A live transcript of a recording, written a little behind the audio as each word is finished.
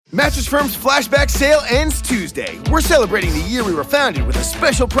Mattress Firm's flashback sale ends Tuesday. We're celebrating the year we were founded with a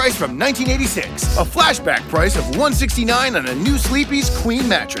special price from 1986. A flashback price of $169 on a new Sleepy's Queen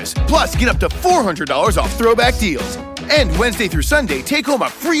mattress. Plus, get up to $400 off throwback deals. And Wednesday through Sunday, take home a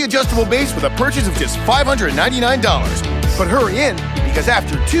free adjustable base with a purchase of just $599. But hurry in, because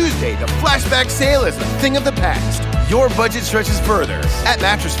after Tuesday, the flashback sale is a thing of the past. Your budget stretches further at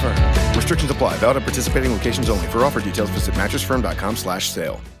Mattress Firm. Restrictions apply. Valid at participating locations only. For offer details, visit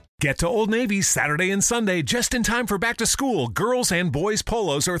mattressfirm.com/sale. Get to Old Navy Saturday and Sunday just in time for back to school. Girls and boys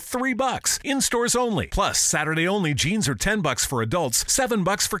polos are $3 in stores only. Plus, Saturday only jeans are $10 for adults,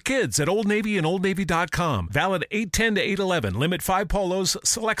 $7 for kids at Old Navy and OldNavy.com. Valid 8/10 to 8/11. Limit 5 polos.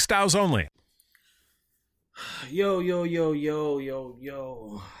 Select styles only. Yo.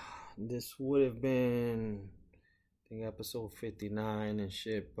 This would have been, I think, episode 59 and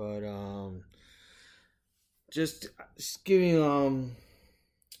shit, but just giving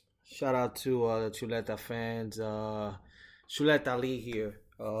shout out to the Chuleta fans. Chuleta Lee here.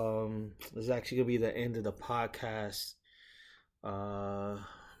 This is actually gonna be the end of the podcast.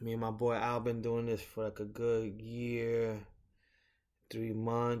 Me and my boy Al been doing this for like a good year, 3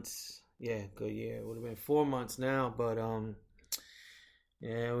 months. Yeah, good year. It would have been 4 months now, but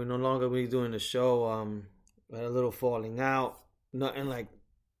yeah, we're no longer really doing the show. We had a little falling out. Nothing like,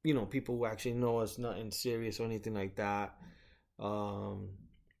 people who actually know us, nothing serious or anything like that.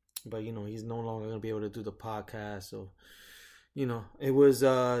 But, he's no longer going to be able to do the podcast. So, it was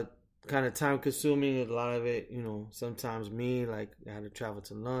kind of time consuming. A lot of it, sometimes me, like, I had to travel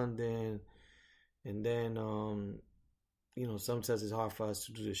to London. And then, sometimes it's hard for us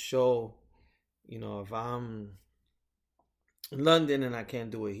to do the show. If I'm in London and I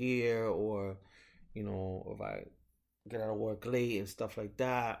can't do it here, or, if I get out of work late and stuff like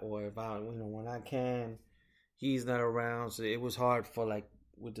that, or if I, when I can, he's not around. So it was hard for, like,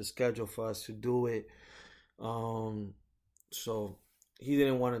 with the schedule for us to do it. So he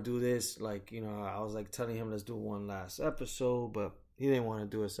didn't want to do this. Like, I was like telling him, let's do one last episode, but he didn't want to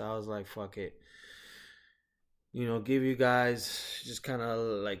do it. So I was like, fuck it. Give you guys just kind of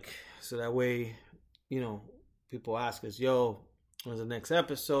like, so that way, people ask us, yo, when's the next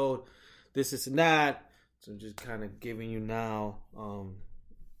episode? This and that. So just kind of giving you now a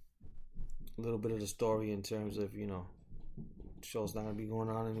little bit of the story in terms of, show's not gonna be going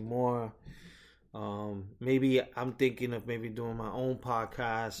on anymore. Maybe I'm thinking of maybe doing my own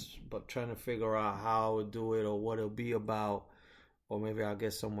podcast, but trying to figure out how I would do it or what it'll be about, or maybe I'll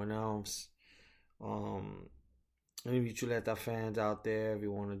get someone else. Any of you Chuleta fans out there, if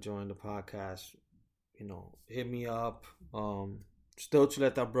you want to join the podcast, hit me up. Still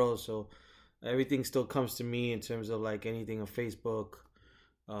Chuleta Bro, so everything still comes to me in terms of like anything on Facebook.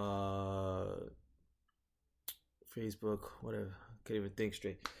 Whatever. Can't even think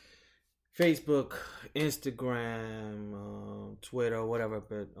straight. Facebook, Instagram, Twitter, whatever.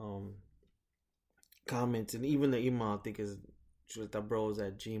 But comments and even the email, I think, is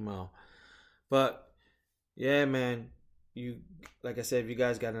chuletabros@gmail.com. But yeah, man, like I said, if you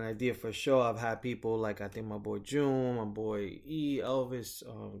guys got an idea for a show, I've had people like, I think my boy June, my boy E, Elvis,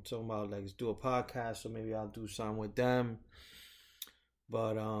 talking about like, let's do a podcast. So maybe I'll do something with them.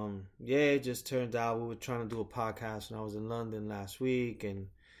 But, yeah, it just turned out we were trying to do a podcast when I was in London last week, and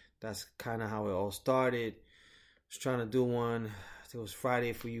that's kind of how it all started. I was trying to do one, I think it was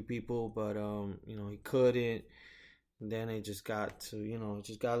Friday for you people, but, he couldn't. And then it just got to, it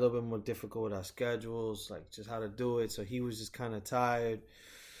just got a little bit more difficult with our schedules, like just how to do it. So he was just kind of tired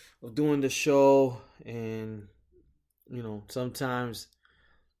of doing the show, and, sometimes,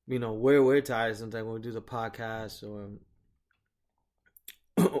 we're tired sometimes when we do the podcast, or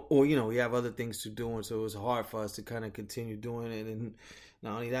we have other things to do, and so it was hard for us to kind of continue doing it. And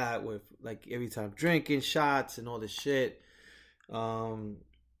not only that, with like every time drinking shots and all this shit,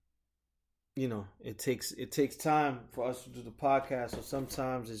 it takes time for us to do the podcast. So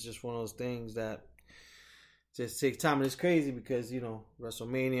sometimes it's just one of those things that just takes time. And it's crazy because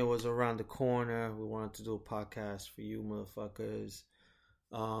WrestleMania was around the corner. We wanted to do a podcast for you motherfuckers.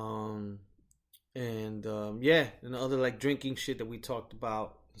 And other like drinking shit that we talked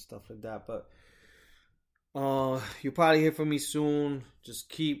about and stuff like that. But you'll probably hear from me soon. Just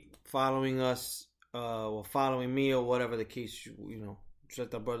keep following us, or following me, or whatever the case.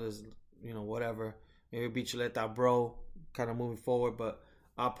 Chuleta Brothers, whatever. Maybe be Chuleta Bro, kind of moving forward. But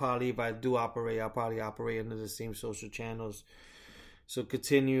I'll probably, if I do operate, I'll probably operate under the same social channels. So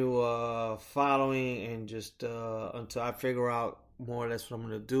continue following, and just until I figure out more or less what I'm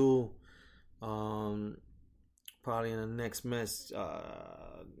gonna do. Probably in the next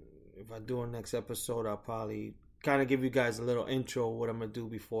if I do a next episode, I'll probably kind of give you guys a little intro of what I'm going to do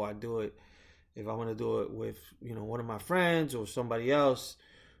before I do it. If I want to do it with, one of my friends or somebody else,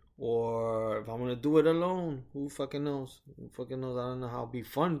 or if I want to do it alone, who fucking knows? Who fucking knows? I don't know how it'd be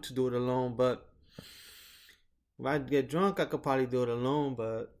fun to do it alone, but if I get drunk, I could probably do it alone,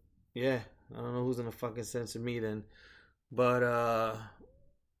 but yeah, I don't know who's going to fucking censor me then. But,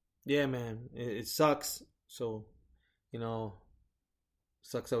 yeah, man, it sucks. So,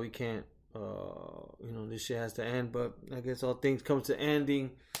 sucks that we can't, this shit has to end, but I guess all things come to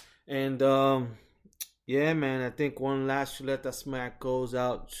ending. And, yeah, man, I think one last Chuleta Smack goes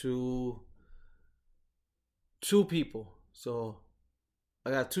out to 2 people. So,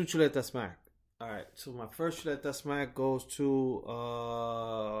 I got 2 Chuleta Smack. Alright, so my first Chuleta Smack goes to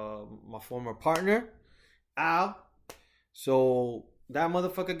my former partner, Al. So, that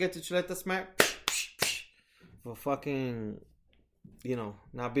motherfucker gets a Chuleta Smack for fucking,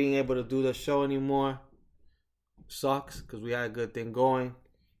 not being able to do the show anymore. Sucks, because we had a good thing going.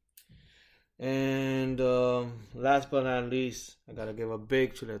 And last but not least, I gotta give a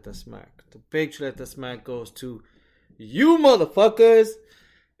big Chuleta Smack. The big Chuleta Smack goes to you motherfuckers.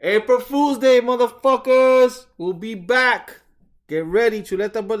 April Fool's Day, motherfuckers. We'll be back. Get ready.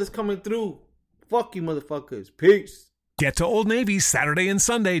 Chuleta Brothers coming through. Fuck you motherfuckers. Peace. Get to Old Navy Saturday and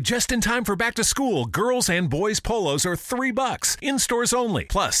Sunday just in time for back to school. Girls and boys polos are $3. In stores only.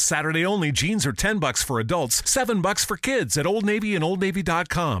 Plus, Saturday only jeans are $10 for adults, $7 for kids at Old Navy and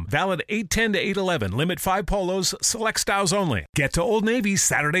OldNavy.com. Valid 8/10 to 8/11. Limit 5 polos. Select styles only. Get to Old Navy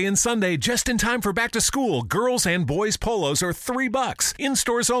Saturday and Sunday just in time for back to school. Girls and boys polos are $3. In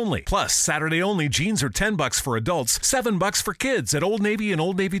stores only. Plus, Saturday only jeans are $10 for adults, $7 for kids at Old Navy and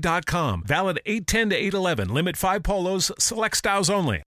OldNavy.com. Valid 8/10 to 8/11. Limit 5 polos. Select styles only.